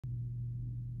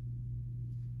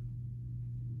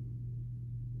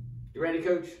You ready,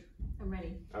 Coach? I'm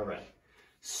ready. All right.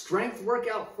 Strength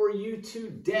workout for you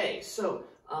today. So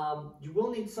you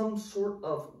will need some sort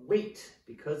of weight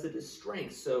because it is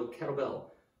strength. So kettlebell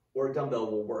or dumbbell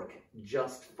will work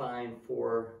just fine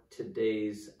for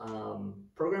today's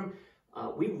program.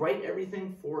 We write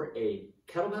everything for a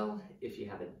kettlebell. If you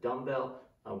have a dumbbell,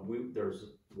 there's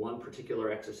one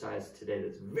particular exercise today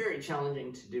that's very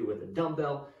challenging to do with a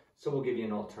dumbbell. So we'll give you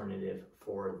an alternative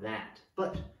for that.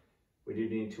 But we do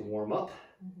need to warm up.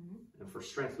 And for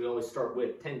strength, we always start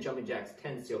with 10 jumping jacks,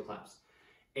 10 seal claps,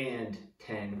 and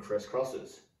 10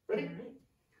 crisscrosses. Ready?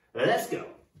 Right. Let's go.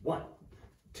 1,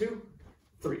 2,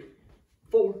 3,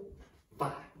 4,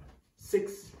 5,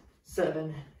 6,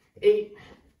 7, 8,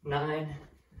 9,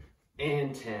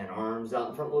 and 10. Arms out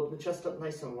in front, open the chest up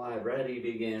nice and wide. Ready,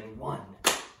 begin. 1,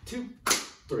 2,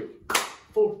 3,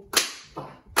 4, 5,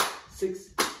 6,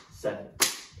 7,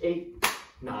 8,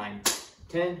 9,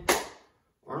 10.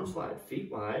 Arms wide,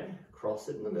 feet wide, cross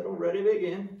it in the middle, ready,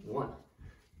 begin. 1,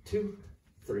 2,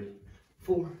 3,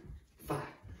 4, 5,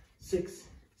 6,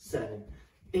 7,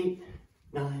 8,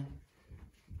 9,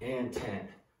 and 10.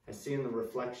 I see in the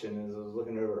reflection as I was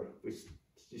looking over,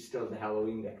 you still have the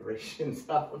Halloween decorations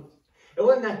up. It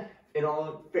wasn't that, in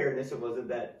all fairness, it wasn't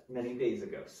that many days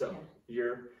ago. So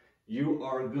you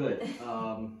are good.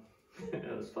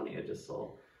 It was funny, I just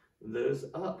saw those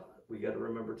up. We got to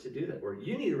remember to do that, or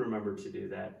you need to remember to do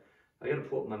that. I got to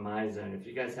pull up my MyZone. If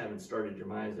you guys haven't started your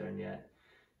MyZone yet,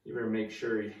 you better make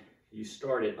sure you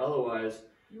start it. Otherwise,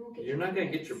 you're not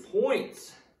going to get your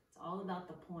points. It's all about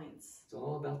the points. It's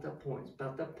all about the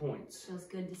points, Feels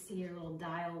good to see your little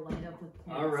dial light up with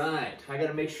points. All right. I got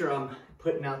to make sure I'm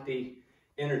putting out the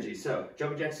energy. So,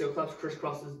 jumping jacks, heel claps,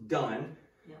 crisscrosses, done.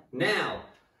 Yep. Now,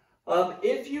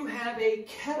 if you have a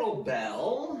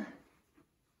kettlebell,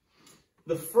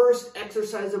 the first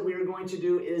exercise that we are going to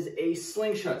do is a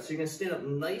slingshot. So you're going to stand up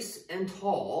nice and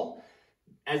tall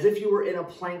as if you were in a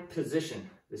plank position.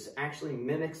 This actually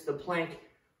mimics the plank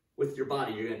with your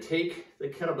body. You're going to take the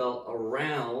kettlebell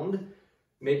around,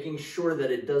 making sure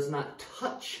that it does not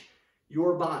touch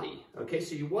your body. Okay,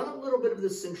 so you want a little bit of the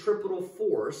centripetal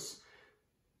force.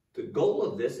 The goal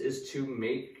of this is to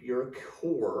make your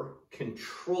core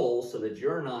control so that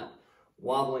you're not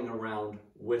wobbling around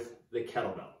with the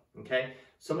kettlebell. Okay,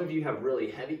 some of you have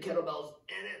really heavy kettlebells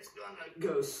and it's gonna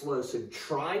go slow. So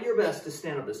try your best to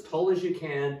stand up as tall as you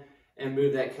can and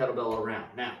move that kettlebell around.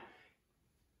 Now,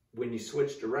 when you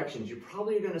switch directions, you're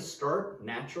probably gonna start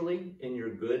naturally in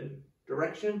your good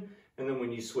direction. And then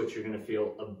when you switch, you're gonna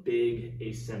feel a big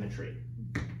asymmetry.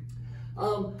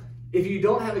 If you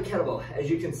don't have a kettlebell, as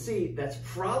you can see, that's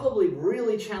probably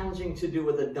really challenging to do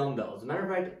with a dumbbell. As a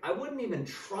matter of fact, I wouldn't even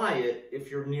try it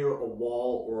if you're near a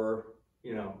wall or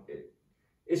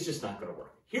it's just not going to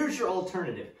work. Here's your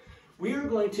alternative. We are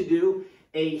going to do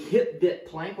a hip dip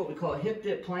plank, what we call a hip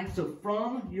dip plank. So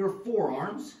from your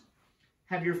forearms,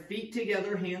 have your feet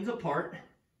together, hands apart,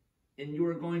 and you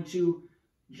are going to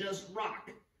just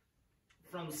rock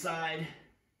from side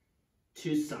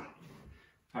to side.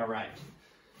 All right.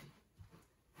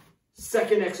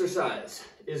 Second exercise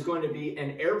is going to be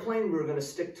an airplane. We're going to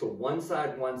stick to one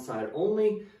side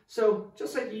only. So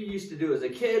just like you used to do as a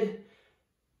kid,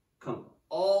 come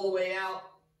all the way out,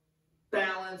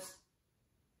 balance,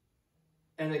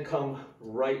 and then come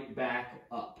right back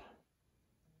up.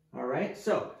 All right,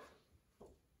 so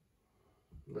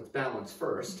let's balance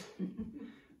first.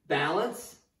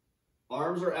 Balance,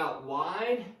 arms are out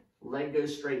wide, leg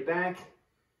goes straight back,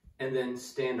 and then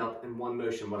stand up in one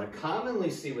motion. What I commonly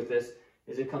see with this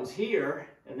is it comes here,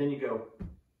 and then you go,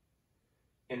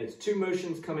 and it's two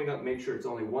motions coming up. Make sure it's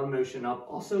only one motion up.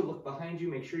 Also look behind you.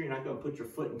 Make sure you're not going to put your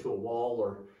foot into a wall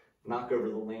or knock over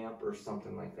the lamp or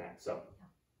something like that. So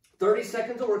 30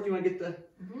 seconds of work. You want to get the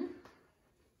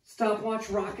stopwatch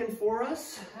rocking for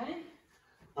us? Okay.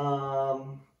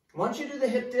 Why don't you do the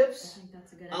hip dips? I think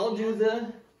that's a good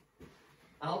idea.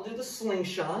 I'll do the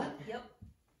slingshot. Yep.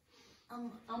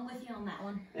 I'm with you on that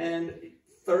one. And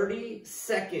 30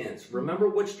 seconds. Remember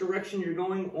which direction you're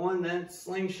going on that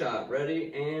slingshot.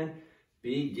 Ready and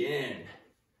begin.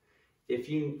 If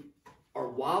you are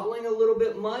wobbling a little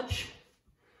bit much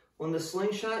on the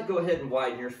slingshot, go ahead and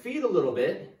widen your feet a little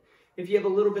bit. If you have a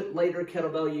little bit lighter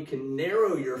kettlebell, you can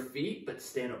narrow your feet, but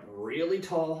stand up really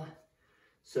tall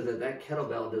so that that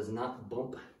kettlebell does not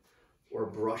bump or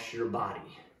brush your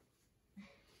body.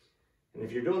 And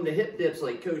if you're doing the hip dips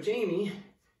like Coach Amy,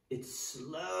 it's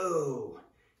slow.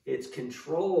 It's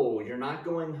control. You're not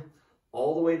going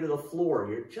all the way to the floor.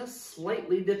 You're just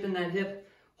slightly dipping that hip.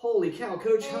 Holy cow,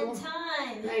 Coach. In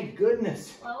time. Thank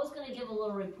goodness. Well, I was going to give a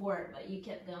little report, but you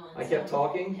kept going. I kept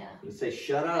talking? Yeah. You say,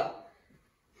 shut up.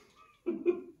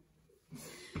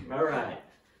 All right.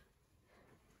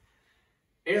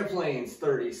 Airplanes,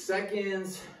 30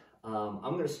 seconds. I'm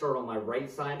going to start on my right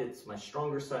side. It's my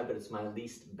stronger side, but it's my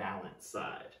least balanced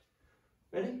side.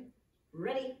 Ready?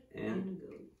 Ready. And go.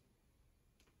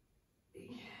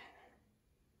 And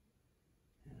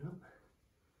up.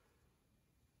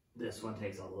 This one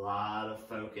takes a lot of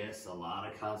focus, a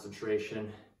lot of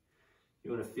concentration.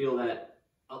 You want to feel that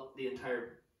up the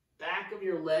entire back of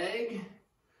your leg.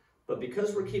 But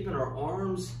because we're keeping our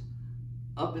arms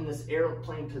up in this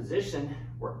airplane position,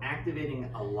 we're activating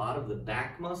a lot of the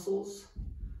back muscles,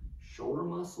 shoulder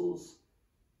muscles.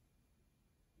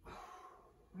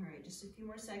 All right, just a few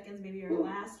more seconds, maybe your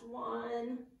last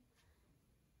one.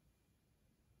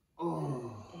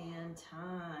 Oh. And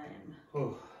time.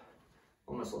 Oh.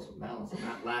 Almost lost some balance on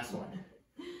that last one.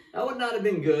 That would not have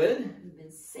been good. You've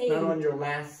been saved. Not on your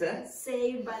last set.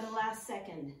 Saved by the last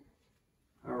second.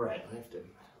 All right, I have to,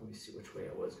 let me see which way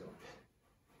I was going.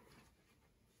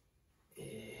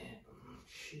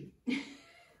 Shoot.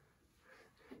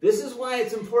 This is why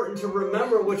it's important to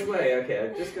remember which way. Okay,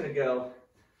 I'm just going to go.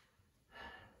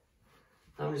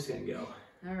 I'm just going to go.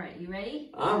 All right, you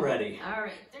ready? I'm ready. All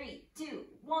right, 3, 2,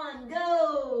 1,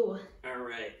 go. All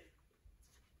right.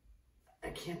 I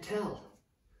can't tell.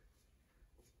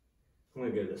 I'm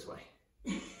going to go this way.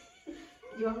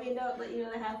 You want me to let you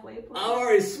know the halfway point? I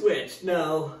already switched.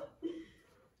 No.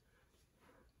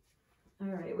 All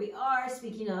right, we are,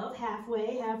 speaking of,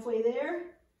 halfway there.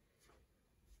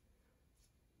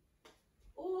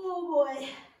 Oh boy.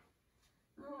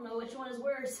 I don't know which one is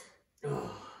worse.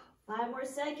 Oh. 5 more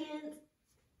seconds.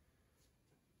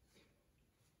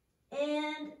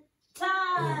 And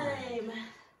time.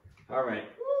 All right.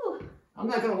 Woo. I'm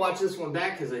not going to watch this one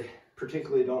back because I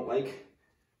particularly don't like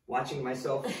watching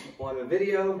myself on a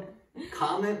video.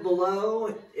 Comment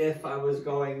below if I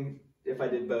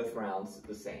did both rounds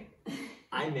the same.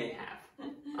 I may have.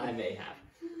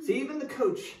 See, even the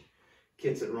coach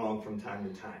gets it wrong from time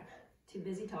to time. Too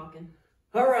busy talking.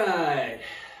 All right.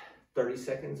 30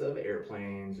 seconds of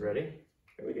airplanes. Ready?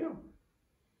 Here we go.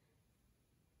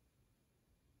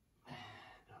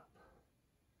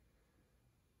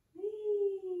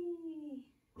 Whee.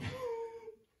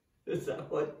 Is that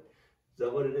what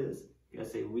it is? You gotta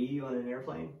say "wee" on an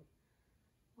airplane?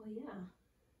 Well, yeah.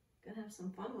 Gonna have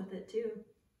some fun with it too.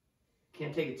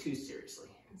 Can't take it too seriously.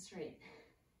 That's right.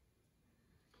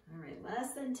 All right,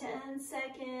 less than 10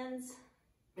 seconds.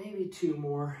 Maybe 2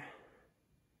 more.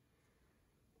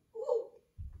 Ooh.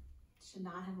 Should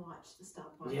not have watched the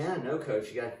stopwatch. Yeah, no,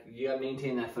 coach. You got to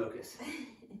maintain that focus.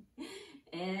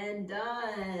 And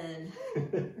done.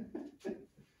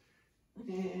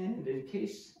 And in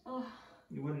case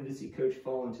you wanted to see Coach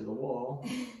fall into the wall.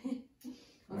 If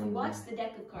you watched the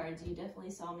deck of cards, you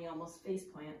definitely saw me almost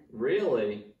faceplant.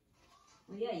 Really?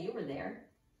 Well, yeah, you were there.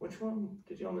 Which one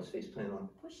did you almost faceplant on?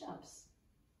 Push-ups.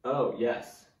 Oh,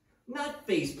 yes. Not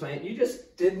faceplant. You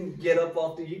just didn't get up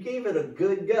off the... You gave it a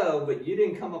good go, but you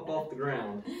didn't come up off the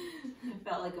ground. It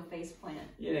felt like a faceplant.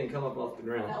 You didn't come up off the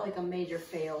ground. It felt like a major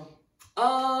fail.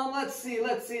 Let's see.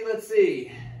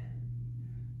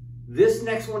 This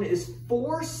next one is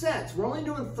 4 sets. We're only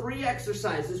doing 3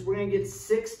 exercises. We're going to get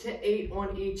 6 to 8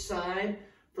 on each side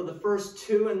for the first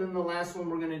 2, and then the last one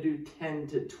we're going to do 10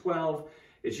 to 12.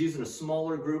 It's using a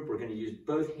smaller group. We're going to use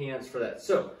both hands for that.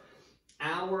 So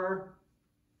our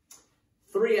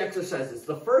 3 exercises.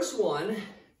 The first one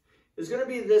is going to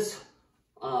be this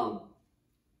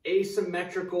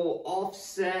asymmetrical,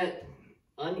 offset,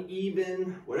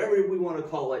 uneven, whatever we want to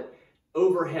call it,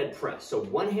 overhead press. So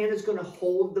one hand is going to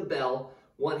hold the bell,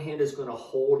 one hand is going to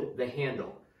hold the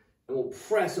handle. And we'll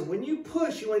press, and when you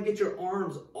push, you want to get your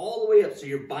arms all the way up, so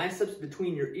your biceps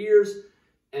between your ears,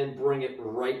 and bring it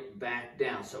right back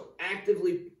down. So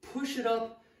actively push it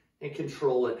up and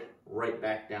control it right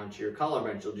back down to your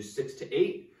collarbone. You'll do 6 to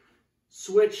 8,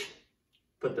 switch,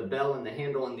 put the bell and the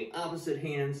handle in the opposite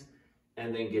hands,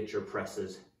 and then get your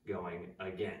presses going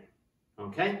again.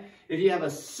 Okay? If you have a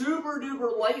super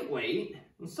duper lightweight,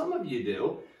 and some of you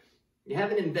do, you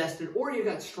haven't invested, or you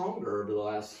got stronger over the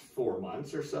last 4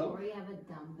 months or so. Or you have a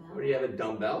dumbbell. Or you have a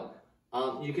dumbbell.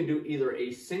 You can do either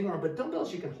a single arm, but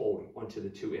dumbbells you can hold onto the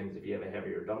 2 ends if you have a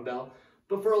heavier dumbbell.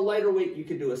 But for a lighter weight, you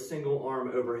can do a single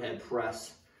arm overhead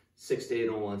press, 6 to 8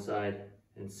 on one side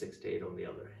and 6 to 8 on the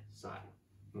other side.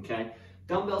 Okay?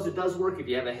 Dumbbells, it does work. If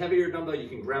you have a heavier dumbbell, you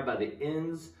can grab by the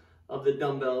ends of the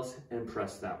dumbbells and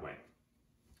press that way.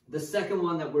 The second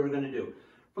one that we're going to do,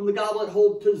 from the goblet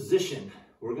hold position,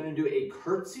 we're going to do a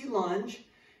curtsy lunge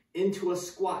into a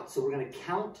squat. So we're going to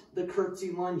count the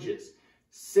curtsy lunges.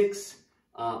 6,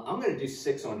 I'm going to do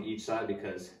 6 on each side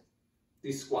because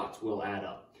these squats will add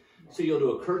up. So you'll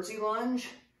do a curtsy lunge.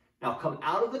 Now come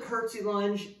out of the curtsy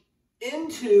lunge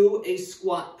into a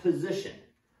squat position.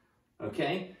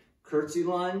 Okay? Curtsy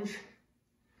lunge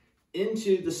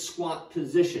into the squat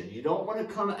position. You don't want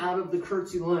to come out of the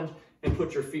curtsy lunge and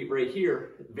put your feet right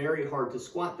here. Very hard to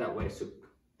squat that way. So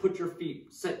put your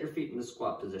feet, set your feet in the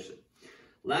squat position.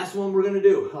 Last one we're going to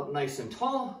do, up nice and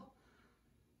tall,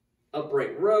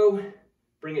 upright row,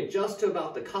 bring it just to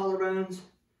about the collarbones,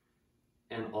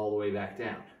 and all the way back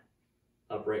down.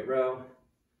 Upright row,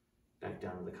 back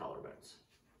down to the collarbones.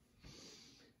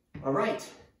 All right,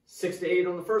 6 to 8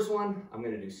 on the first one. I'm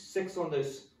going to do 6 on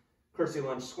those curtsy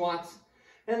lunge squats.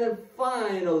 And then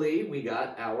finally, we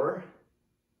got our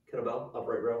kettlebell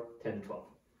upright row, 10 to 12.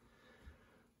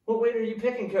 What weight are you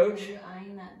picking, Coach? Are you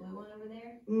eyeing that blue one over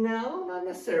there? No, not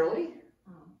necessarily.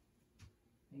 Oh,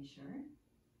 are you sure?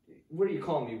 What are you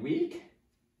calling me, weak?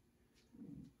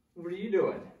 What are you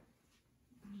doing?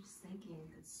 I'm just thinking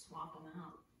you could swap them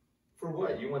out. For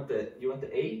what? You want the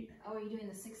 8? Oh, are you doing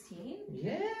the 16?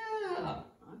 Yeah.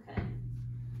 Okay.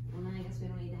 Well, then I guess we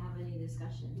don't need to have any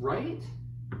discussion. Right?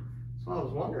 That's what I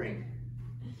was wondering.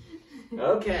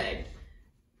 Okay.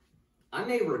 I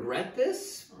may regret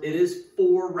this. It is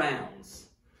 4 rounds.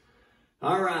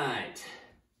 All right.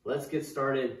 Let's get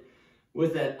started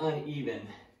with that uneven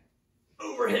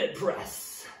overhead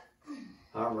press.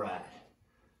 All right.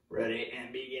 Ready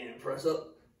and begin. Press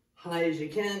up high as you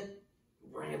can.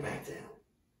 Bring it back down.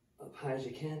 Up high as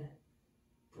you can.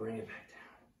 Bring it back down.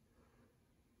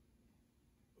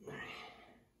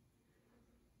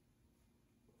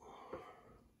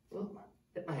 Oh,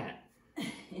 hit my hat.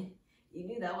 You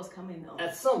knew that was coming though.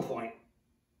 At some point.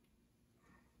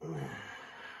 I'm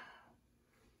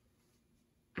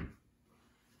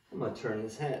gonna turn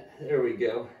this hat. There we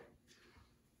go.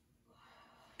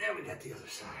 And we got the other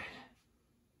side.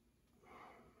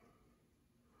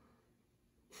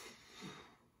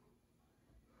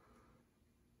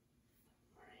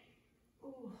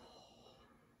 Ooh.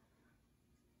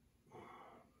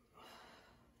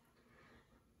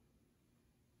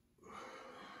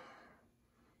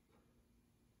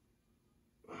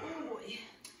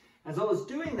 As I was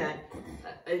doing that,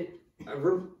 I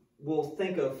will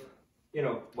think of,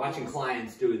 watching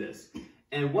clients do this.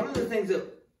 And one of the things that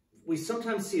we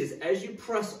sometimes see is as you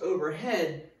press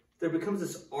overhead, there becomes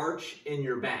this arch in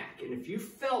your back. And if you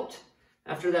felt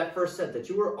after that first set that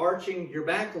you were arching your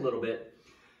back a little bit,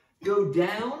 go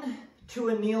down to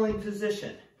a kneeling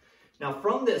position. Now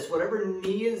from this, whatever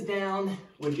knee is down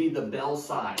would be the bell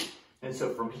side. And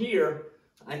so from here,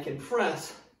 I can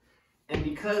press. And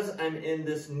because I'm in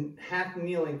this half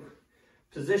kneeling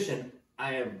position,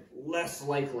 I am less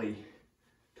likely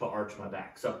to arch my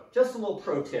back. So just a little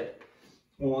pro tip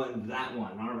on that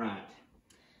one. All right.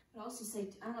 I'd also say,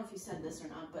 I don't know if you said this or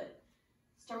not, but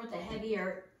start with the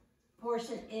heavier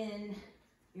portion in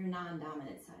your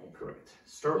non-dominant side. Correct.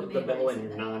 Start with the bell in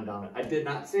your non-dominant. I did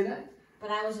not say that.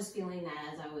 But I was just feeling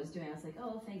that as I was doing. I was like,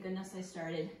 oh, thank goodness I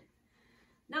started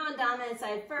non-dominant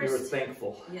side first. You were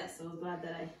thankful. Yes, I was glad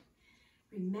that I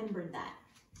remembered that.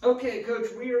 Okay, Coach,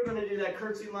 we are going to do that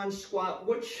curtsy lunge squat.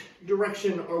 Which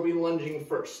direction are we lunging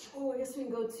first? Oh, I guess we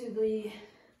can go to the...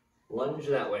 Lunge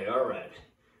that way. All right.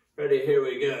 Ready? Here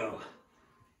we go.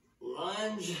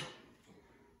 Lunge.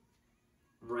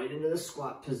 Right into the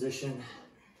squat position.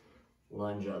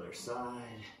 Lunge other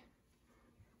side.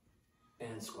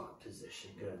 And squat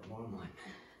position. Good. 1,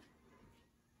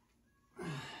 1.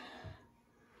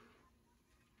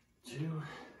 2.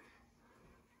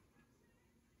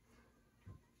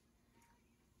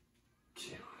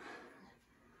 2.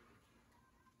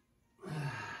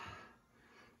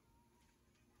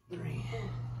 Three.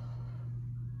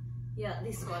 Yeah,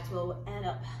 these squats will add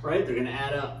up. Right? They're going to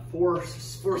add up. Four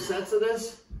sets of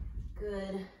this.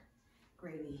 Good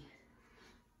gravy.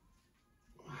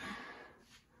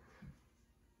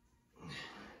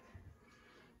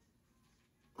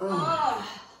 Oh.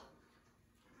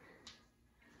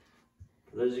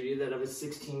 For those of you that have a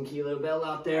 16-kilo bell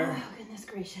out there. Oh, goodness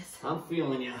gracious. I'm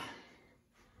feeling you.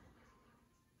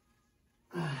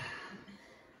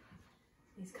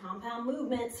 These compound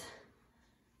movements.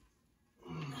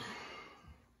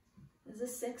 Is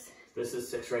this 6? This is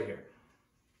 6 right here.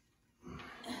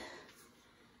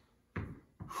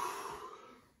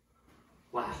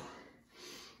 Wow.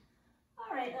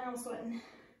 All right, now I'm sweating.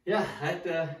 Yeah,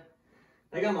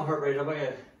 I got my heart rate up. I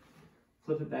gotta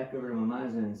flip it back over to my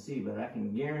Mazda and see, but I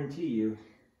can guarantee you.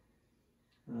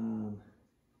 I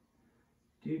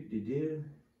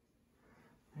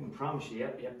can promise you.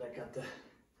 Yep.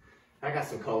 I got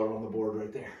some color on the board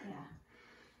right there. Yeah.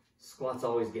 Squats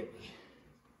always get me.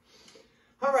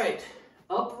 All right,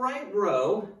 upright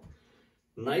row.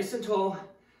 Nice and tall.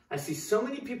 I see so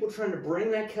many people trying to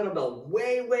bring that kettlebell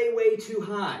way, way, way too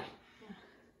high. Yeah.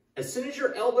 As soon as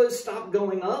your elbows stop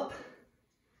going up,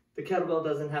 the kettlebell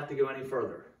doesn't have to go any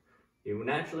further. You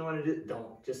naturally want to do,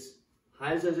 don't, just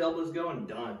high as those elbows go and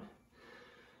done.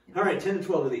 All right, 10 to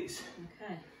 12 of these.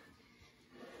 Okay.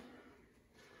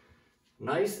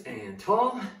 Nice and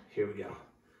tall. Here we go.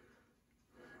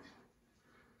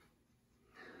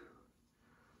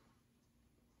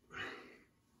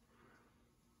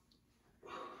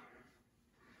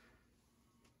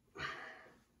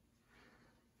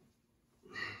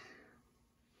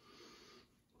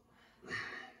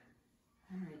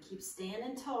 Keep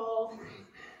standing tall,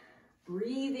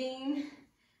 breathing.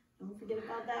 Don't forget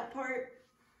about that part.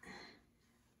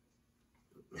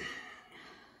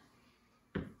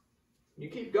 You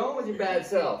keep going with your bad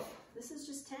self. This is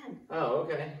just 10. Oh,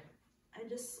 okay. I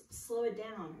just slow it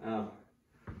down. Oh.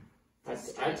 I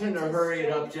tend to hurry it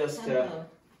up just to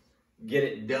get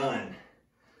it done.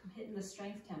 I'm hitting the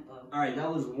strength tempo. All right,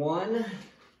 that was one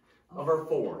of our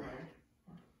 4.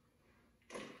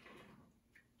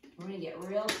 We're gonna get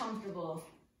real comfortable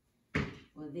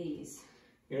with these.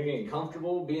 You're getting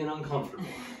comfortable being uncomfortable.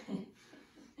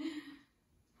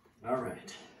 All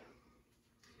right.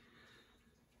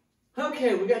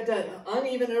 Okay, we got that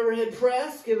uneven overhead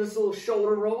press. Give us a little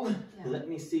shoulder roll. Yeah. Let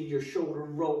me see your shoulder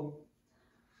roll.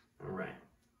 All right.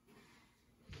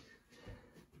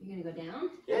 You're gonna go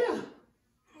down? Yeah.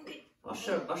 Okay. I'll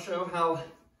show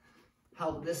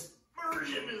how this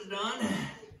version is done.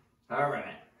 All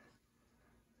right.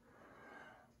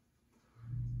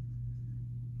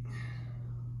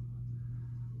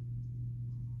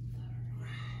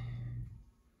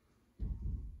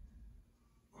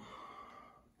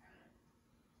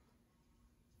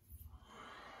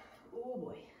 Oh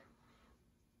boy.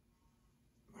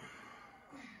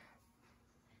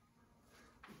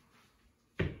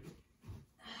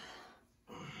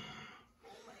 Oh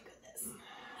my goodness.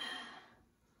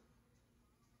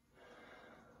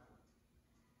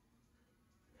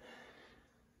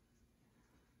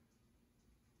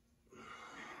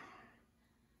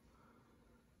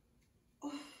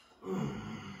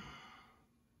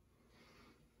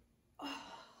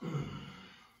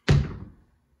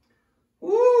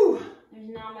 Woo! There's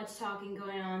not much talking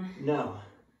going on. No.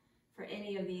 For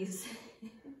any of these.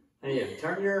 And yeah,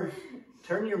 turn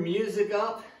your music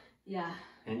up. Yeah.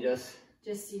 And just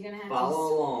you're gonna have follow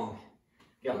to along.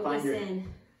 You gotta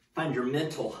find your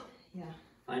mental. Yeah.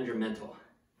 Find your mental.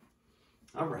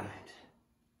 All right.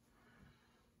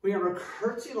 We have our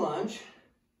curtsy lunge.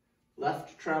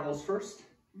 Left travels first.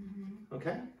 Mm-hmm.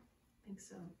 Okay. I think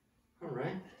so. All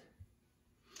right.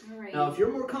 All right. Now, if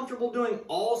you're more comfortable doing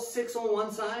all 6 on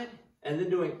one side and then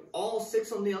doing all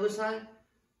 6 on the other side,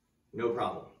 no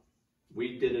problem.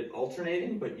 We did it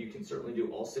alternating, but you can certainly do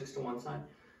all 6 to one side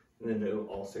and then do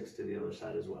all 6 to the other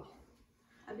side as well.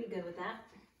 I'd be good with that.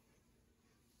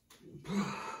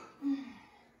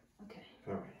 Okay.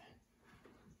 All right.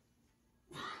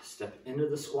 Step into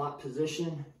the squat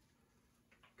position.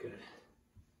 Good.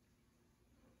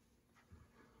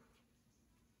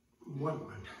 1.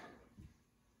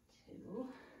 2.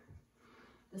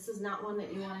 This is not one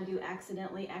that you want to do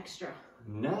accidentally extra.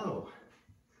 No.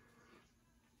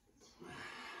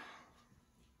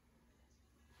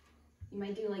 You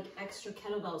might do like extra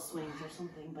kettlebell swings or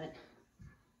something, but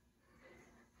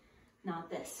not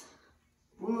this.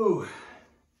 Woo.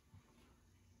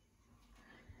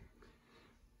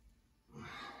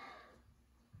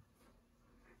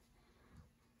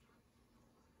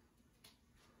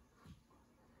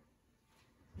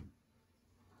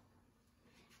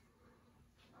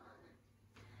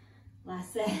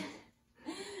 Last set.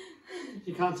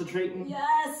 You concentrating?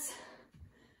 Yes.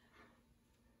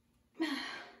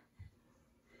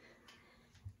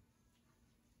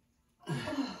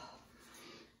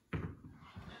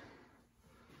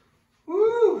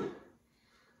 Woo!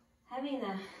 Having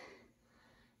the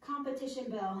competition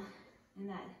bell and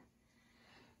that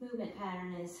movement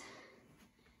pattern is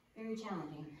very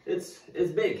challenging. It's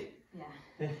big.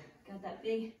 Yeah. Got that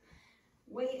big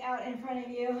weight out in front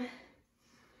of you.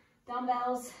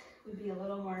 Dumbbells would be a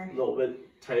little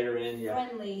bit tighter in, yeah.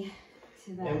 Friendly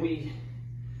to that. And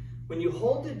when you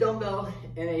hold the dumbbell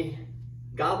in a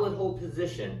goblet hold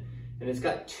position, and it's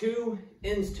got 2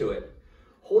 ends to it,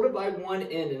 hold it by one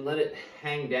end and let it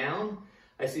hang down.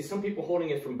 I see some people holding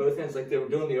it from both ends, like they were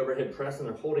doing the overhead press and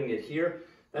they're holding it here.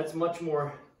 That's much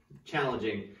more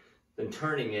challenging than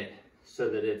turning it so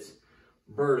that it's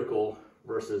vertical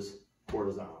versus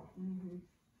horizontal. Mm-hmm.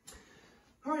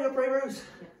 All right, upright rows.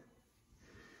 Yeah.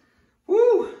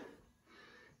 Woo!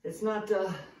 It's not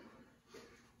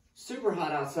super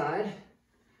hot outside.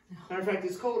 Matter of fact,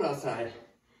 it's cold outside,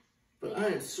 but I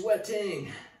am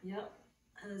sweating. Yep.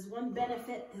 And there's one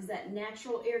benefit is that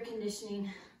natural air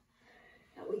conditioning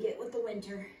that we get with the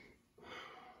winter.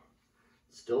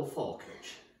 Still fall,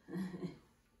 coach.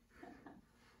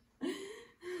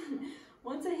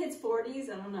 Once it hits 40s,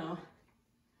 I don't know.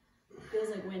 It feels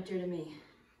like winter to me.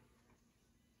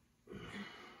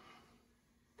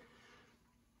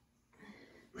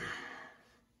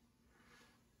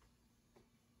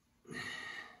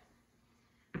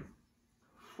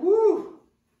 Woo!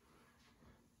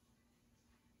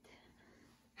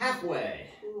 Halfway.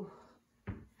 Ooh.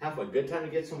 Halfway. Good time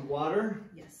to get some water.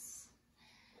 Yes.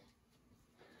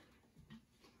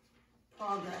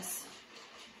 Progress.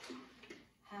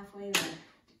 Halfway there.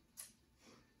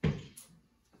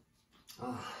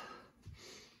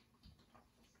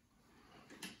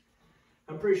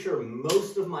 I'm pretty sure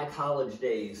most of my college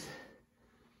days,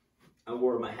 I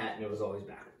wore my hat and it was always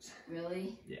backwards.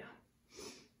 Really? Yeah.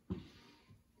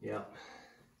 Yep.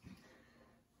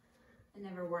 I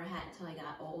never wore a hat until I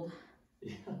got old.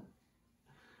 Yeah.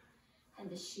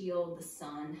 Had to shield the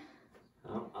sun.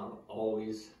 I'm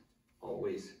always.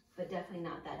 But definitely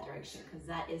not that direction, because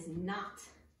that is not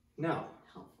No.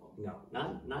 helpful. No,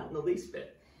 not in the least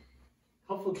bit.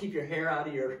 Helpful to keep your hair out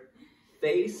of your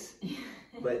face,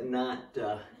 but not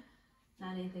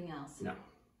Not anything else. no.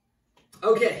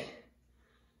 Okay.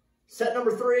 Set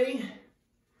number 3.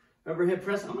 Remember hip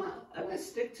press. I'm gonna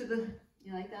stick to the.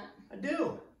 You like that? I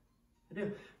do.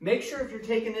 Make sure if you're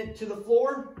taking it to the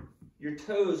floor, your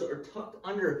toes are tucked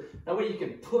under. That way you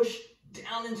can push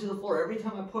down into the floor. Every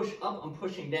time I push up, I'm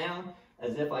pushing down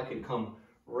as if I could come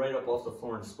right up off the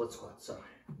floor in a split squat. So,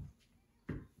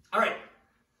 all right.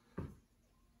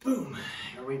 Boom.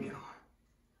 Here we go.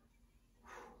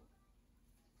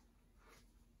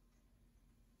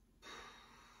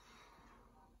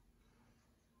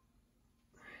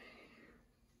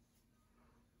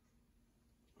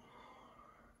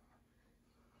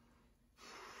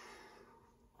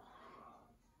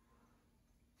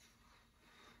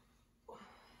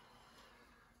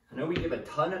 I know we give a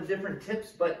ton of different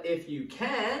tips, but if you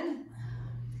can,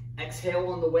 exhale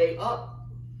on the way up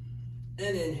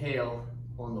and inhale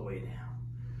on the way down.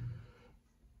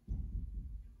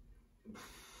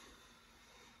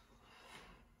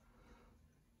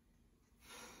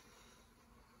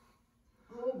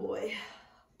 Oh boy.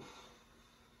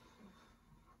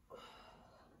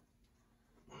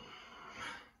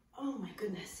 Oh my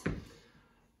goodness.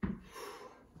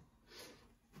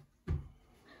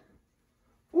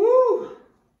 Woo!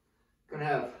 Gonna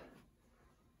have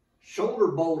shoulder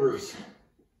boulders.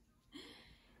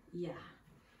 Yeah.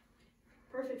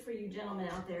 Perfect for you gentlemen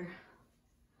out there.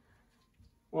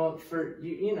 Well, for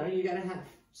you know, you gotta have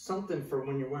something for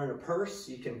when you're wearing a purse.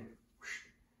 You can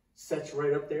set you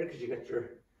right up there because you got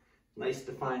your nice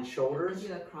defined shoulders. You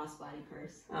do a crossbody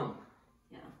purse. Oh.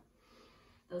 Yeah.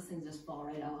 Those things just fall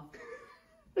right off.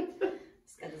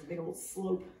 It's got this big old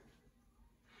slope.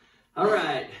 All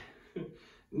right.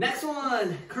 Next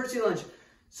one, curtsy lunge.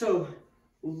 So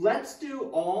let's do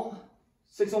all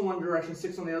 6 on one direction,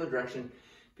 6 on the other direction,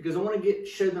 because I want to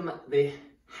show them the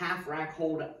half rack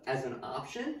hold as an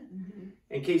option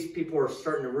in case people are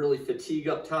starting to really fatigue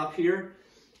up top here.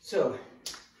 So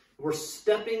we're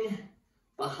stepping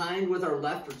behind with our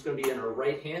left, or it's going to be in our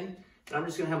right hand. And I'm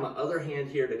just going to have my other hand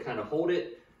here to kind of hold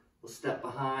it. We'll step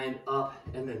behind, up,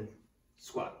 and then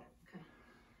squat.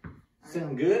 Okay.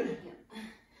 Sound good? Yeah.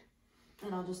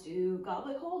 And I'll just do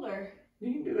goblet hold, or?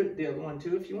 You can do it the other one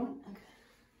too if you want. Okay.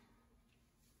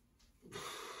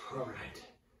 All right.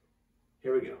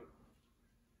 Here we go.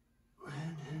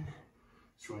 And then,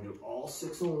 so we're going to do all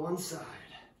 6 on one side.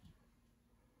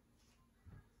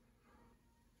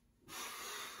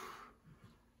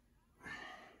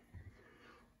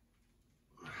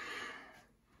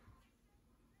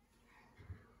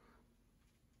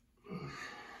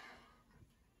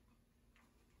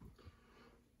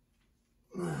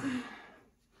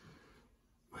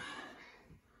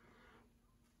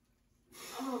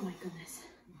 Oh my goodness.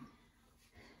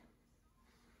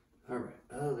 All right,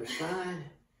 other side.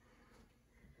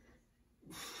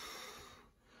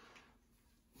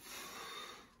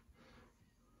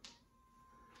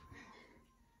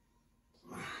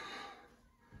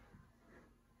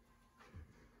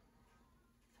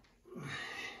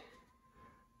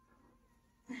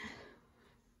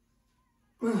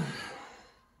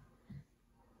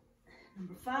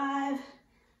 Number 5.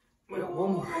 We got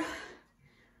one more.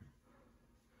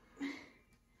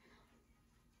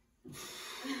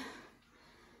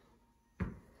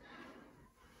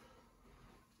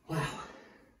 Wow.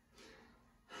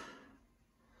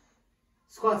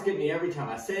 Squats get me every time.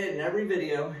 I say it in every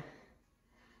video.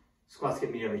 Squats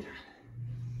get me every time.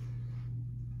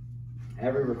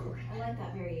 Every recording. I like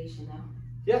that variation though.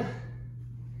 Yeah.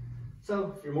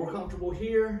 So if you're more comfortable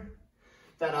here,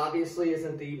 that obviously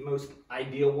isn't the most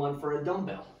ideal one for a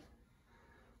dumbbell.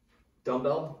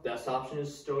 Dumbbell, best option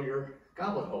is still your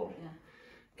goblet hold. Yeah.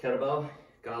 Kettlebell,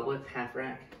 goblet, half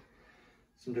rack.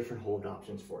 Some different hold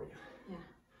options for you. Yeah.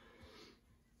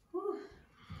 Whew.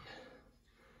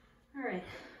 All right,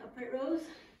 upright rows.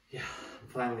 Yeah, I'm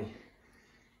finally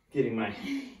getting my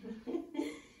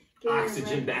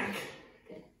oxygen back.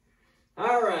 Good.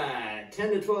 All right,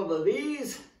 10 to 12 of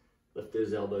these. Lift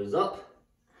those elbows up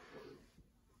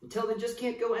until they just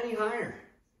can't go any higher.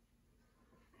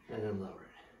 And then lower it.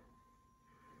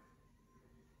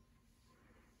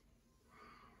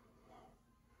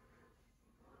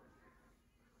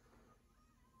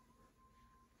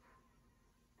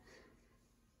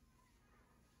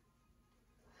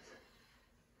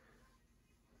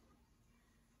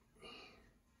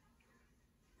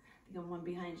 I got one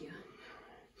behind you.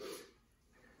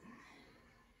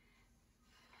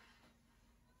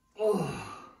 Oh,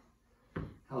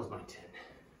 that was my 10.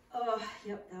 Oh,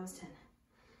 yep, that was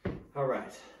 10. All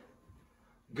right.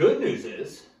 Good news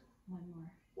is, One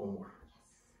more. one more.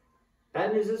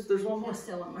 Bad news is there's one more. There's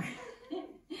still one more.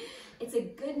 It's a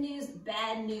good news,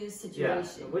 bad news Yeah.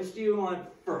 situation. Which do you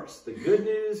want first, the good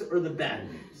news or the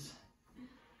bad news?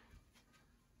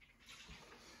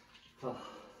 Oh.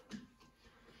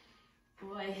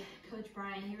 Boy, Coach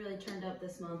Brian, he really turned up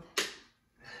this month.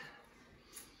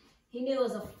 He knew it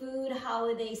was a food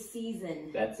holiday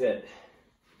season. That's it.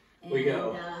 We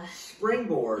go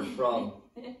springboard from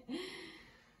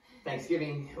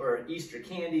Thanksgiving or Easter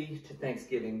candy to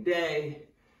Thanksgiving Day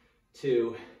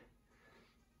to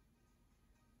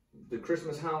the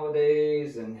Christmas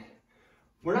holidays, and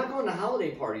we're not going to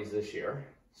holiday parties this year,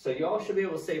 so y'all should be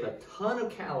able to save a ton of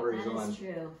calories on. That is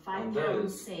true. 5 on pounds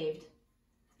those. saved.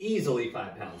 Easily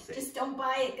 5 pounds saved. Just don't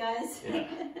buy it, guys. Yeah,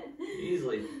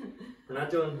 easily. We're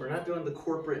not doing the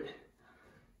corporate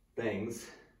things.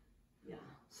 Yeah.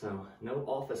 So no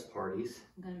office parties.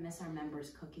 I'm gonna miss our members'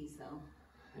 cookies though.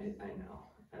 I know.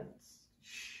 That's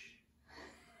shh.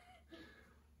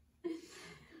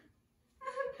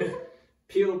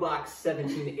 P.O. Box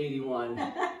 1781,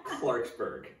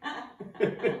 Clarksburg.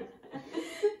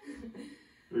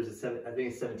 There's a I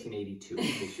think it's 1782 in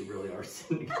case you really are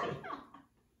sending it.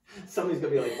 Somebody's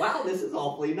gonna be like, wow, this is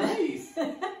awfully nice.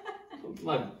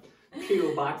 My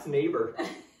P.O. Box neighbor.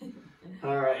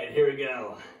 All right, here we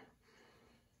go.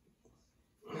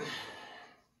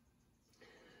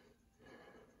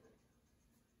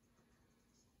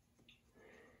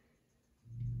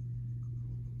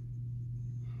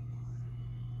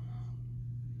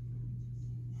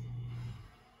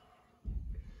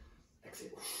 Exhale.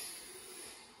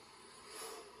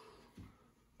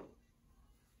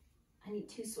 I need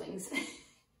 2 swings.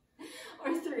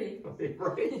 Or 3.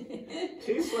 Right?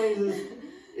 2 swings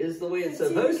is the way it's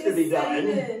supposed to be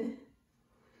done.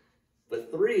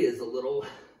 But 3 is a little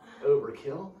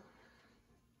overkill.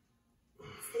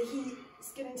 It's the heat.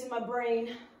 It's getting to my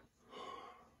brain.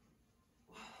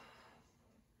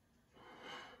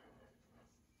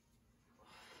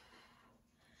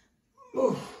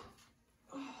 Ooh.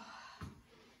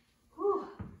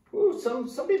 Ooh,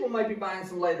 some people might be buying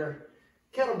some lighter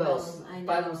kettlebells,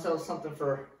 buy themselves something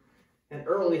for an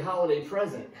early holiday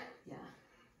present. Yeah,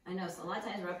 I know. So a lot of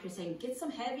times we're up here saying, get some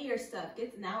heavier stuff.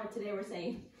 Today we're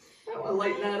saying, I want to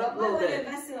lighten that up a little bit.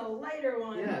 Invest in a lighter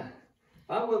one. Yeah, if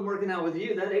I wasn't working out with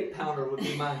you, that 8-pounder would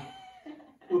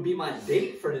be my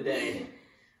date for today.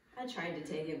 I tried to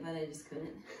take it, but I just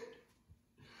couldn't.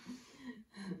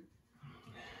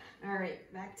 All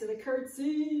right, back to the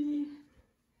curtsy.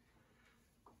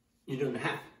 You doing the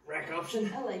half rack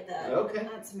option? I like that. Okay.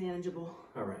 That's manageable.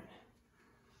 All right.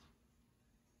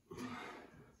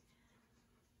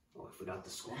 Oh, I forgot the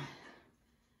squat.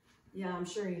 Yeah, I'm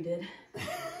sure you did.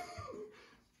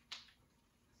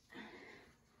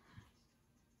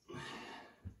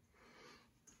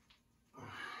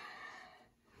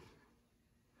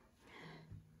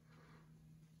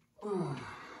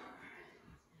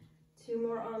 Two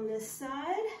more on this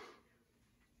side.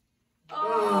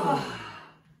 Oh,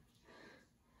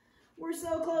 we're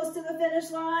so close to the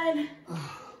finish line.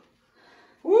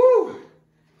 Woo!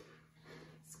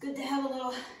 It's good to have a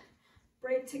little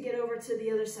break to get over to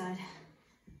the other side.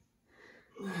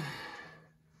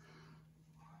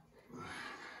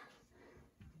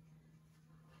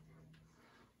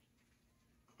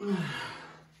 All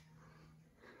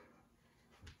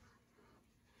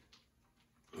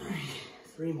right,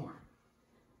 3 more.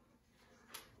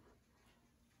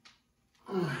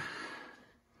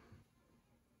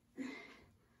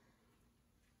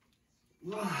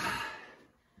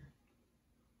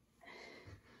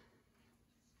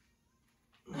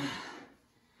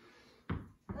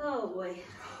 Oh boy.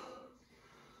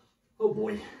 Oh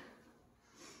boy.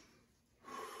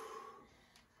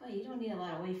 Oh, you don't need a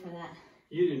lot of weight for that.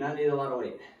 You do not need a lot of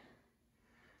weight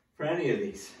for any of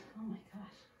these. Oh my gosh.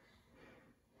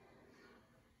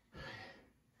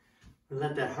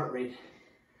 Let that heart rate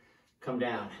come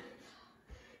down.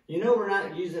 You know we're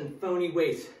not using phony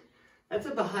weights. That's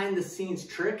a behind the scenes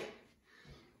trick.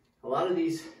 A lot of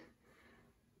these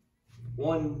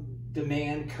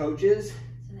on-demand coaches,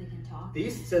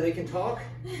 so they can talk.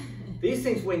 These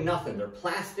things weigh nothing. They're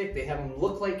plastic. They have them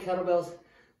look like kettlebells.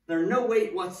 They're no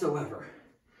weight whatsoever.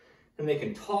 And they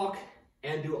can talk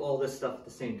and do all this stuff at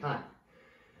the same time.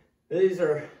 These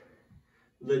are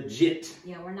legit.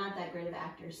 Yeah, we're not that great of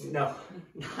actors. No,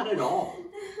 not at all.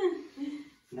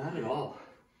 Not at all.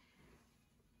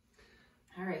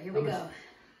 All right, here we go.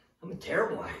 I'm a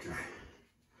terrible actor.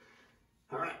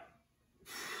 All right.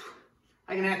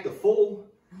 I can act a fool.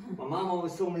 My mom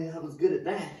always told me I was good at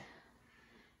that.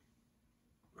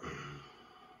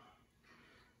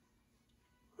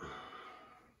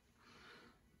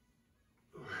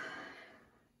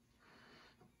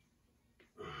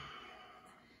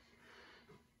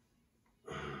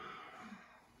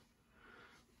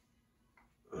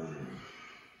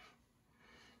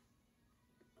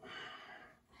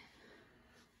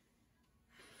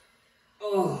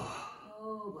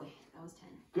 Oh boy, that was 10.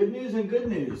 Good news and good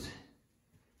news.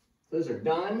 Those are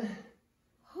done.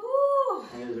 Whew.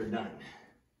 And those are done.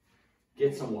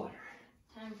 Get some water.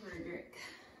 Time for a drink.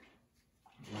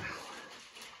 Wow.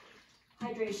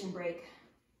 Hydration break.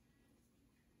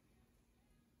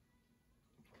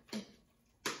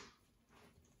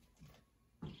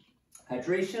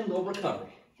 Hydration, little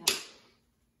recovery. Yep.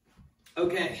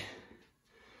 Okay.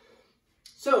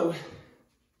 So,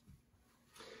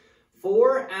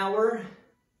 for our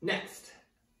next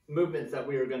movements that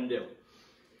we are going to do,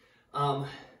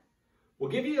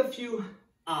 we'll give you a few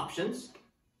options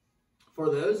for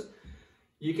those.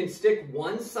 You can stick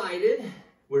one-sided.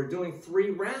 We're doing 3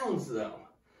 rounds though.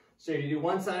 So you do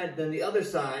one side, then the other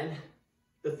side.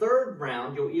 The third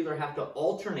round, you'll either have to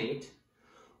alternate,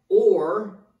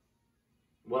 or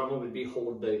one of them would be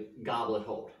hold the goblet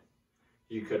hold.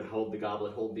 You could hold the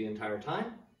goblet hold the entire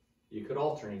time. You could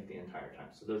alternate the entire time.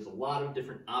 So there's a lot of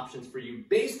different options for you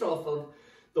based off of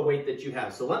the weight that you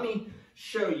have. So let me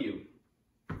show you.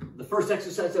 The first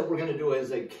exercise that we're going to do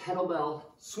is a kettlebell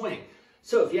swing.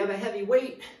 So if you have a heavy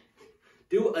weight,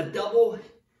 do a double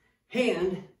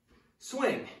hand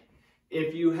swing.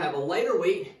 If you have a lighter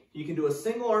weight, you can do a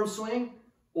single arm swing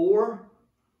or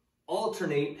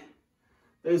alternate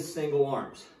those single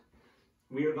arms.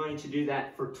 We are going to do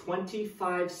that for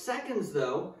 25 seconds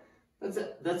though.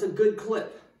 That's a good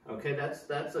clip. Okay,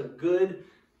 that's a good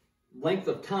length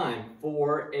of time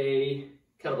for a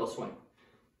kettlebell swing.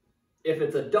 If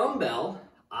it's a dumbbell,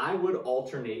 I would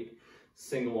alternate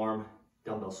single arm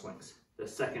dumbbell swings. The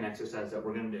second exercise that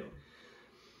we're going to do.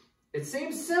 It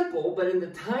seems simple, but in the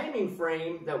timing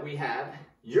frame that we have,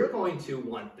 you're going to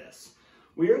want this.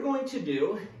 We are going to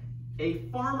do a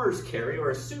farmer's carry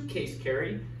or a suitcase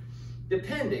carry,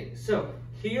 depending. So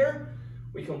here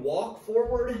we can walk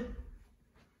forward,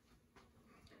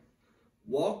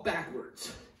 walk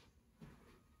backwards.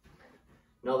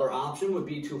 Another option would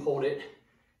be to hold it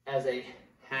as a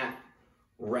half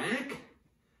rack.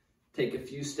 Take a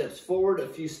few steps forward, a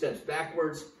few steps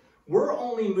backwards. We're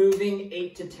only moving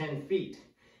 8 to 10 feet.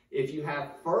 If you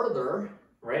have further,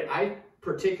 right, I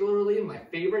particularly, my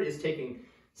favorite is taking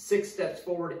 6 steps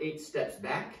forward, 8 steps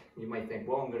back. You might think,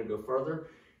 well, I'm going to go further.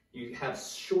 You have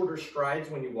shorter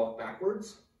strides when you walk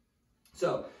backwards.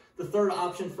 So the third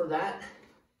option for that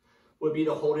would be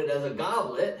to hold it as a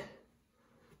goblet,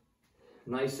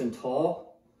 nice and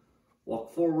tall,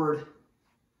 walk forward,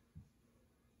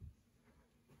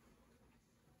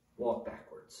 walk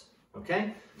backwards,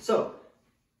 okay? So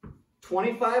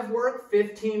 25 work,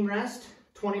 15 rest,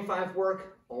 25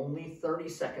 work, only 30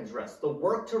 seconds rest. The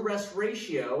work to rest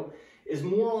ratio is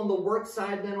more on the work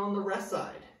side than on the rest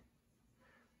side.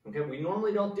 Okay, we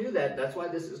normally don't do that. That's why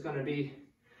this is going to be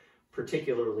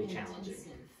particularly challenging.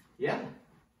 Yeah.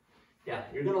 Yeah,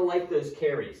 you're going to like those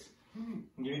carries.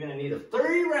 You're going to need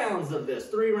 3 rounds of this.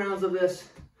 3 rounds of this.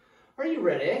 Are you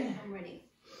ready? I'm ready.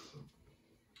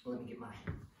 Let me get my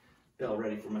bell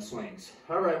ready for my swings.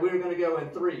 All right, we're going to go in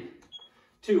 3,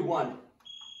 2, 1.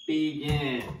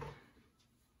 Begin.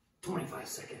 25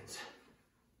 seconds.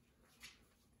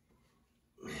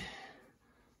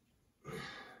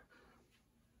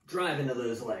 Drive into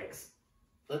those legs.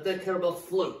 Let that kettlebell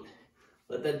float.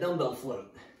 Let that dumbbell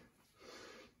float.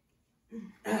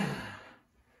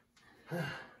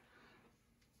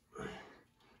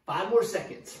 5 more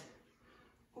seconds.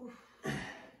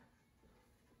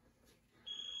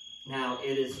 Now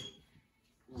it is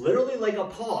literally like a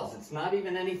pause. It's not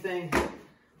even anything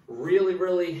really,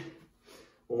 really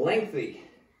lengthy.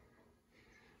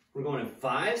 We're going in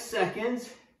 5 seconds.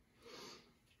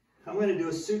 I'm going to do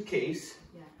a suitcase.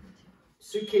 Yeah, me too.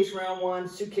 Suitcase round 1,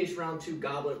 suitcase round 2,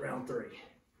 goblet round 3.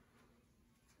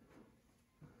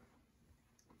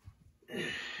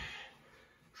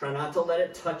 Try not to let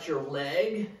it touch your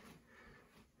leg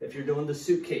if you're doing the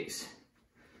suitcase.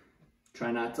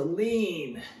 Try not to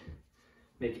lean.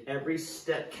 Make every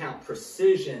step count.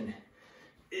 Precision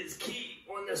is key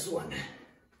on this one.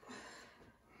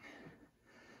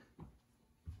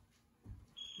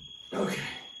 Okay.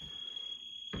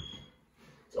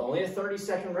 It's only a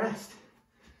 30-second rest.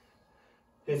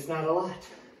 It's not a lot.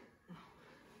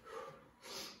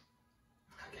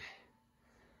 Okay.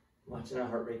 Watching that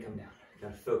heart rate come down.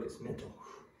 Gotta focus, mental.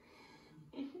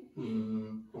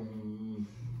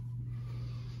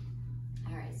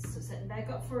 All right, so setting back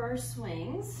up for our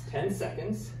swings. 10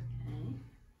 seconds. Okay.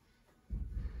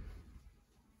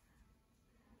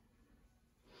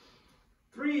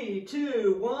 3,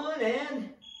 2, 1,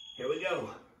 and here we go.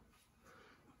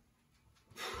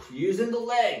 Using the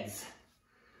legs.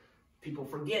 People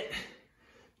forget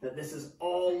that this is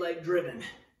all leg driven.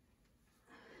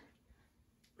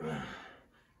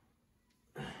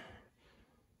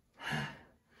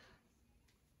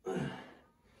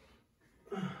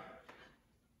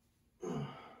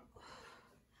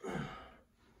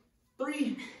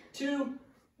 3, 2,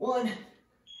 1,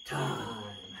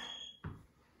 time.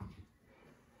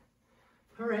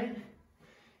 All right.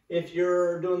 If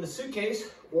you're doing the suitcase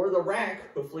or the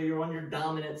rack, hopefully you're on your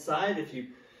dominant side if you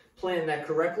plan that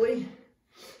correctly.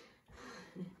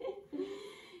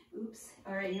 Oops.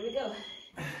 All right, here we go.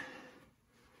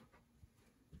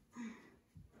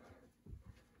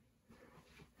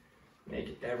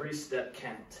 Make every step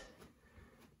count.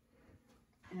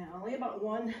 And only about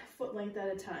 1 foot length at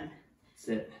a time. That's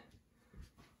it.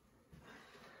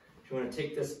 If you want to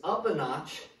take this up a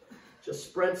notch, just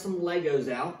spread some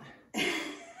Legos out. I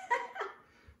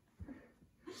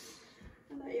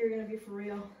thought you were going to be for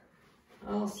real.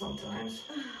 Oh, sometimes.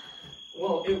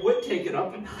 Well, it would take it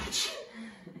up a notch.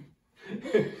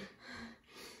 In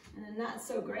a not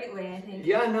so great way, I think.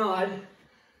 Yeah, no, I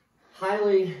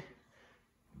highly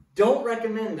don't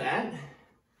recommend that.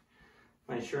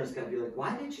 My insurance guy would be like,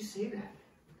 why did you say that?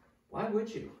 Why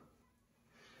would you?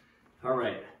 All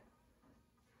right.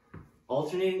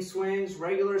 Alternating swings,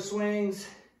 regular swings.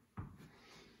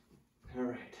 All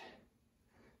right.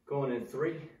 Going in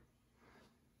 3,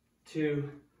 2,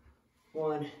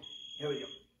 1. Here we go.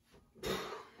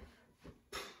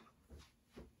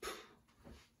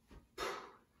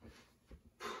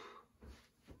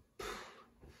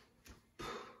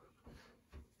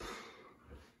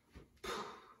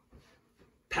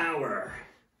 Power.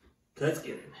 Let's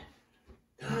get it.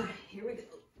 Here we go.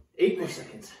 8 more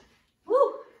seconds.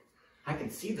 Woo! I can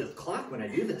see the clock when I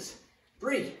do this.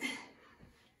 3.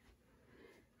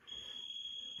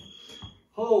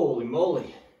 Holy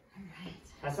moly. All right.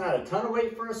 That's not a ton of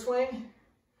weight for a swing,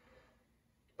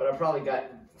 but I probably got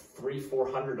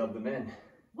 300-400 of them in.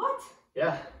 What?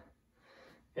 Yeah.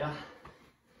 Yeah.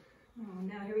 Oh,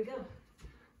 now here we go.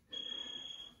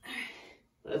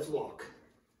 Let's walk.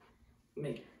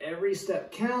 Make every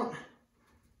step count.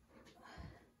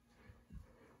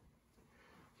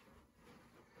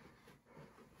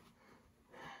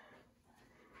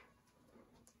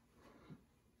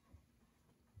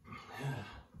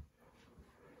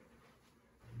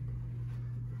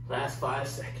 Last 5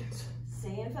 seconds.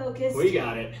 Staying focused. We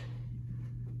got it.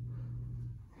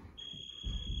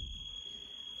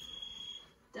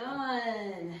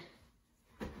 Done.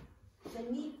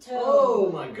 Finito.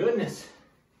 Oh my goodness.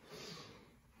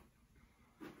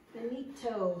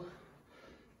 Finito.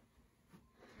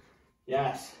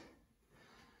 Yes.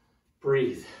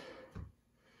 Breathe.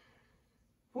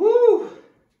 Woo!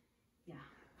 Yeah.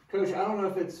 Coach, I don't know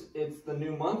if it's the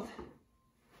new month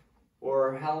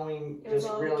or Halloween It was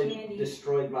just all really candy.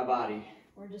 destroyed my body.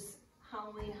 We're just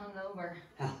Halloween hungover.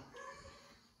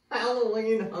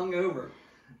 Halloween hungover.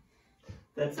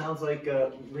 That sounds like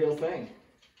a real thing.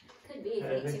 Could be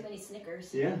if you eat too many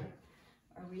Snickers. Yeah.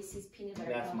 Or Reese's peanut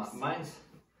butter That's cups. mine's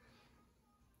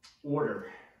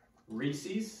order.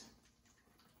 Reese's,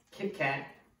 Kit Kat,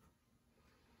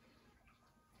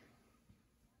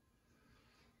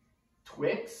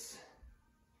 Twix.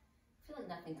 I feel like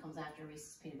nothing comes after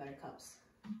Reese's peanut butter cups.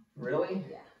 Really?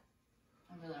 Yeah.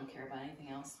 I really don't care about anything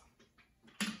else.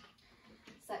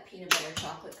 It's that peanut butter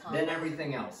chocolate combo. Then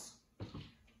everything else.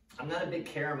 I'm not a big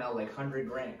caramel, like 100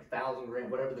 gram, 1,000 gram,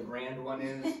 whatever the grand one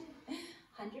is.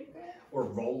 100 grams? Or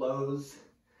Rolos.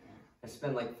 I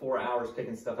spend like 4 hours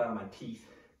picking stuff out of my teeth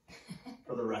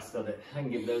for the rest of it. I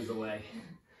can give those away.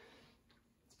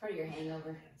 It's part of your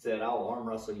hangover. That's it. I'll arm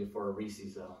wrestle you for a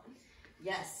Reese's though.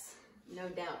 Yes, no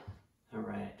doubt. All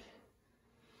right.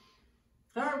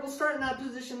 All right, we'll start in that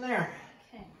position there.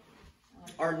 Okay.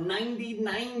 Our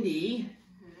 90-90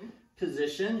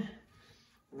 position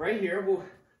right here. We're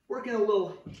working a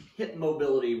little hip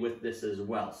mobility with this as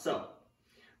well. So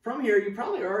from here, you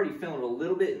probably are already feeling a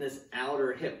little bit in this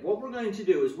outer hip. What we're going to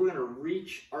do is we're going to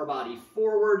reach our body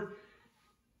forward,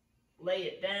 lay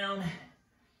it down,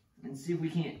 and see if we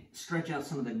can't stretch out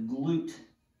some of the glute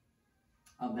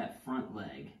of that front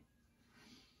leg.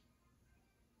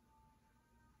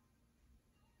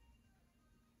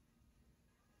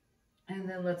 And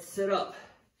then let's sit up.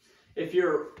 If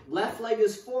your left leg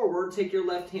is forward, take your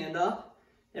left hand up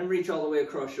and reach all the way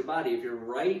across your body. If your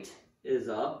right is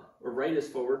up, or right is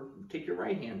forward, take your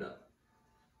right hand up.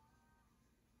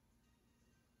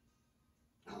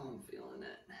 Oh, I'm feeling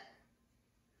it.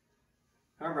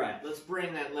 All right, let's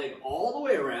bring that leg all the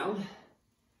way around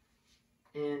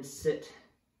and sit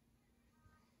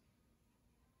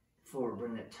forward.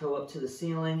 Bring that toe up to the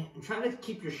ceiling and try to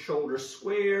keep your shoulders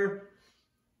square.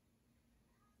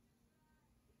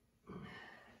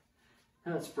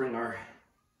 Now let's bring our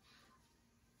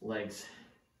legs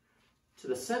to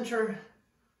the center.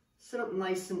 Sit up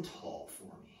nice and tall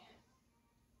for me.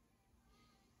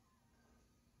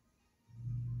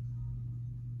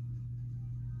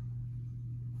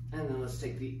 And then let's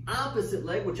take the opposite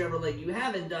leg, whichever leg you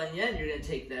haven't done yet. You're going to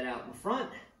take that out in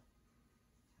front.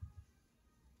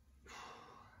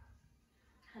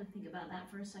 I had to think about that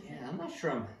for a second. Yeah, I'm not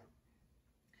sure I'm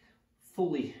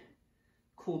fully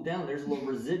cooled down. There's a little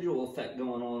residual effect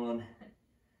going on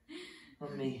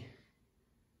me.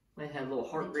 Might have a little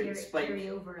heart rate spike.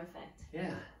 Carryover effect.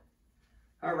 Yeah.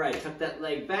 All right, tuck that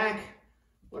leg back.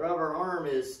 Whatever arm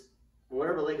is,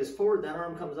 whatever leg is forward, that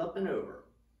arm comes up and over.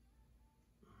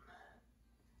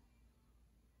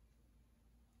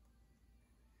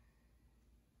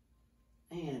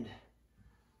 And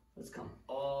let's come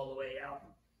all the way out.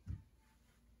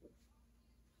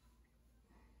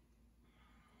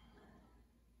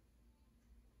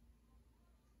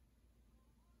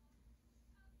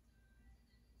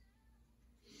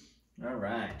 All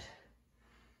right.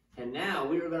 And now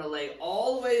we are going to lay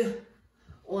all the way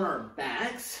on our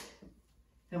backs,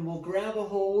 and we'll grab a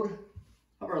hold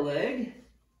of our leg,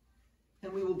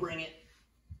 and we will bring it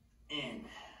in.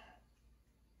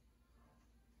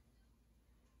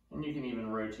 And you can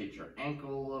even rotate your ankle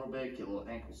a little bit, get little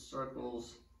ankle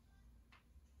circles.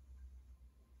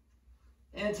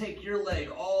 And take your leg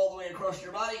all the way across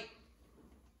your body,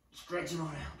 stretch it on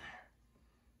out there.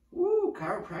 Woo,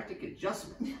 chiropractic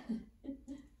adjustment.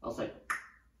 I'll say.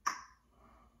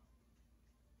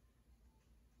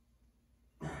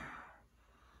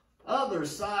 Other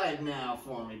side now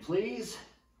for me, please.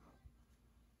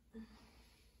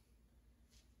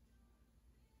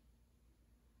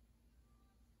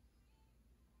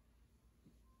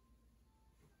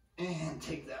 And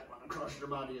take that one across your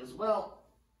body as well.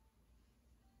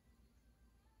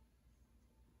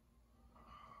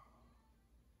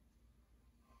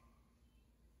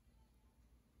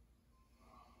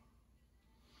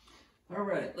 All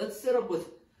right, let's sit up with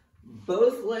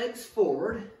both legs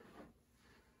forward.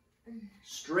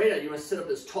 Straight out. You want to sit up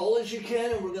as tall as you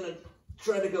can, and we're going to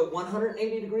try to go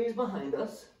 180 degrees behind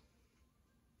us.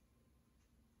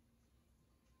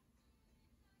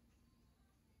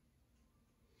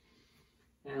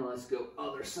 And let's go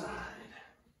other side.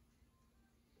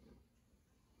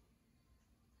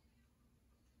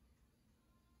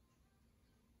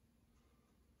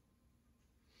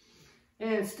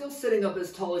 And still sitting up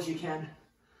as tall as you can.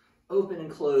 Open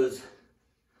and close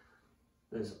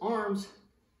those arms.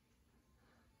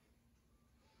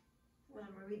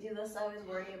 Whenever we do this, I always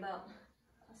worry about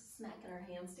us smacking our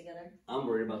hands together. I'm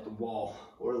worried about the wall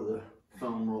or the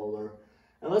foam roller.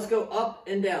 And let's go up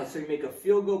and down. So you make a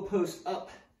field goal post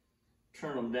up,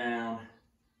 turn them down.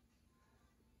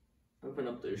 Open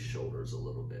up those shoulders a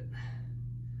little bit.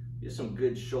 Do some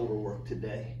good shoulder work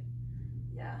today.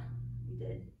 Yeah, we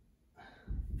did.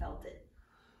 Felt it.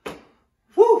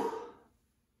 Whew!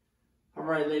 All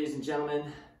right, ladies and gentlemen.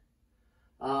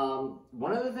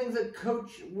 One of the things that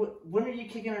coach, when are you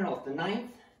kicking it off? The 9th?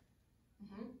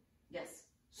 Mm-hmm. Yes.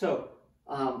 So,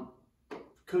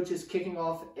 coach is kicking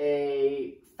off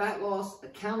a fat loss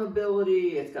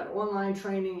accountability. It's got online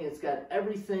training. It's got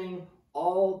everything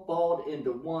all balled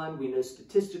into one. We know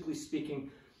statistically speaking,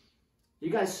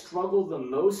 you guys struggle the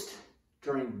most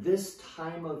during this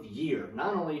time of year.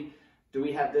 Not only do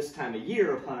we have this time of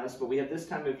year upon us, but we have this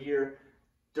time of year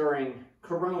during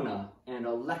Corona and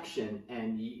election,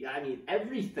 and I mean,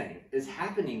 everything is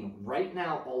happening right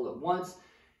now all at once.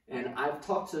 And I've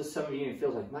talked to some of you and it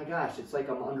feels like, my gosh, it's like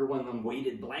I'm under one of them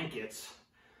weighted blankets.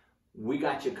 We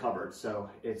got you covered. So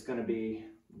it's going to be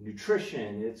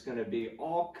nutrition. It's going to be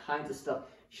all kinds of stuff.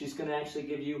 She's going to actually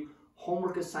give you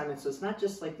homework assignments. So it's not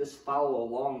just like this follow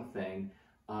along thing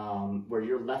where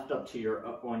you're left up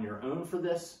to on your own for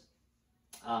this.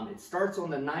 It starts on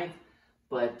the 9th,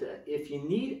 but if you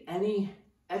need any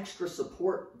extra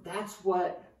support, that's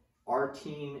what our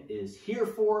team is here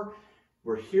for.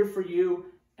 We're here for you.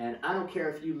 And I don't care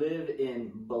if you live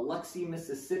in Biloxi,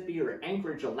 Mississippi, or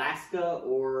Anchorage, Alaska,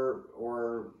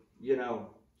 or you know,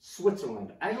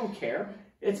 Switzerland. I don't care.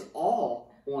 It's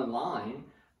all online,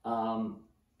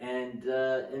 and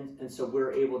so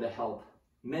we're able to help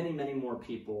many, many more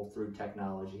people through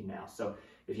technology now. So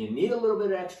if you need a little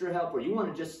bit of extra help, or you want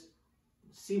to just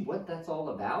see what that's all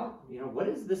about, you know, what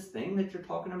is this thing that you're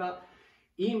talking about?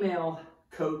 Email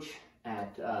coach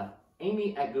at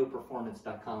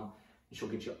amy@goperformance.com. and she'll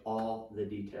get you all the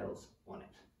details on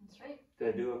it. That's right. Did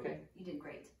I do okay? You did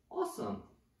great. Awesome.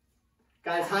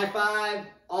 Guys, high five.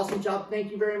 Awesome job. Thank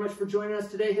you very much for joining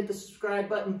us today. Hit the subscribe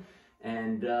button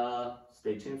and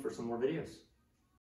stay tuned for some more videos.